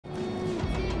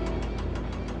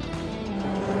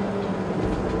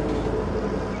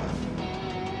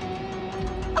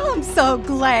so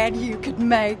glad you could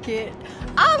make it.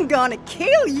 I'm gonna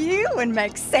kill you and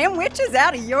make sandwiches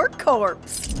out of your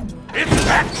corpse. It's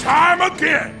that time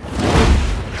again!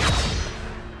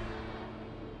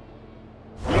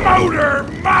 Motor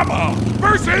Momma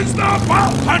versus the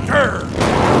Vault Hunter!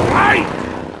 Fight!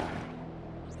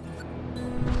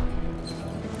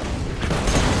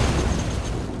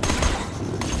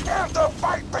 And the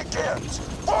fight begins!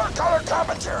 Four-color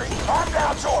commentary are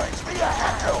now joined via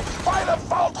echo by the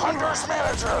Vault Hunter's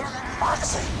manager,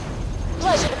 Moxie.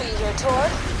 Pleasure to be here,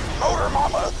 Torg. Motor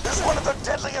Momma is one of the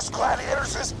deadliest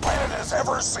gladiators this planet has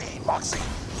ever seen, Moxie.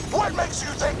 What makes you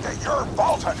think that your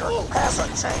Vault Hunter has a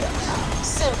chance?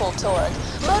 Simple, Torg.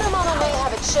 Motor Momma may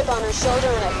have a chip on her shoulder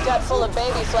and a gut full of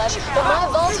baby flesh, but my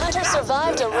Vault Hunter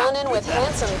survived a run-in with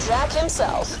handsome Jack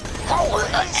himself. How will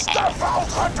the Vault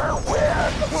Hunter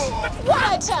win? What'd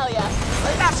I tell ya?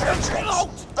 Attention!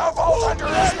 The Vault Hunter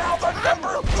is now the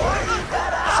 #3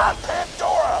 badass on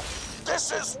Pandora!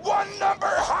 This is one number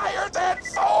higher than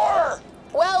 4!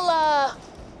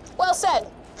 Well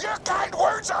said. Your kind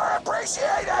words are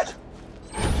appreciated!